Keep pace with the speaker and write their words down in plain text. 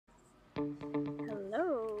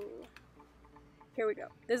Hello. Here we go.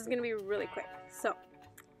 This is going to be really quick. So,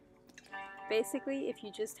 basically, if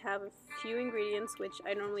you just have a few ingredients, which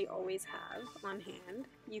I normally always have on hand,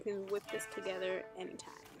 you can whip this together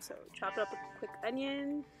anytime. So, chop up a quick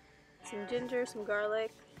onion, some ginger, some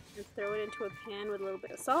garlic, and throw it into a pan with a little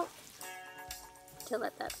bit of salt to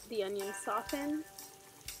let the onion soften.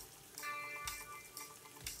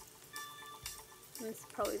 And this is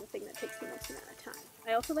probably the thing that takes the most amount of time.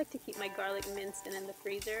 I also like to keep my garlic minced and in the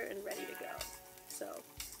freezer and ready to go, so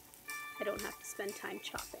I don't have to spend time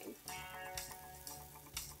chopping.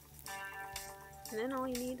 And then all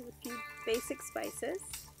you need is a few basic spices: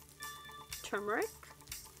 turmeric,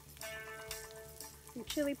 some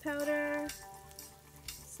chili powder,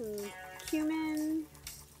 some cumin,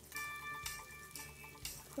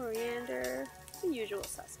 coriander, the usual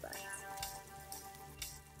suspects.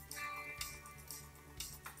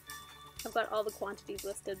 I've got all the quantities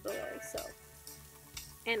listed below, so,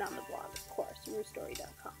 and on the blog, of course,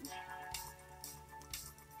 roostory.com.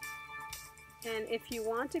 And if you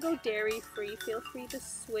want to go dairy-free, feel free to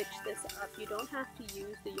switch this up. You don't have to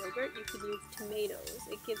use the yogurt, you can use tomatoes.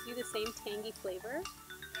 It gives you the same tangy flavor,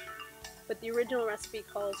 but the original recipe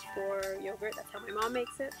calls for yogurt. That's how my mom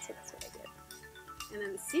makes it, so that's what I did. And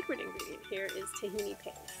then the secret ingredient here is tahini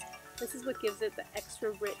paste. This is what gives it the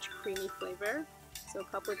extra rich, creamy flavor. So a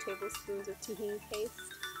couple of tablespoons of tahini paste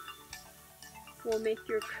will make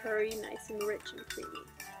your curry nice and rich and creamy.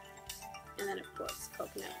 And then of course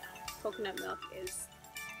coconut milk. Coconut milk is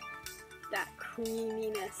that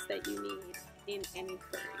creaminess that you need in any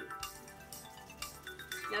curry.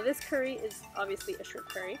 Now this curry is obviously a shrimp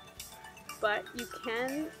curry, but you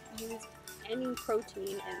can use any protein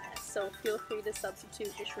in this. So feel free to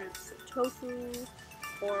substitute the shrimps with tofu,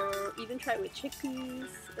 or even try it with chickpeas.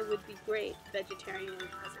 It would be great vegetarian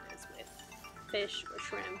as it is with fish or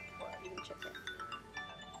shrimp or even chicken.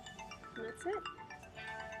 And that's it.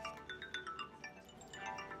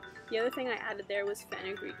 The other thing I added there was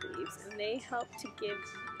fenugreek leaves, and they help to give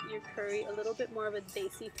your curry a little bit more of a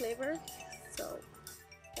desi flavor. So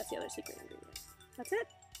that's the other secret ingredient. That's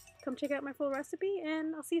it. Come check out my full recipe,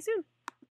 and I'll see you soon.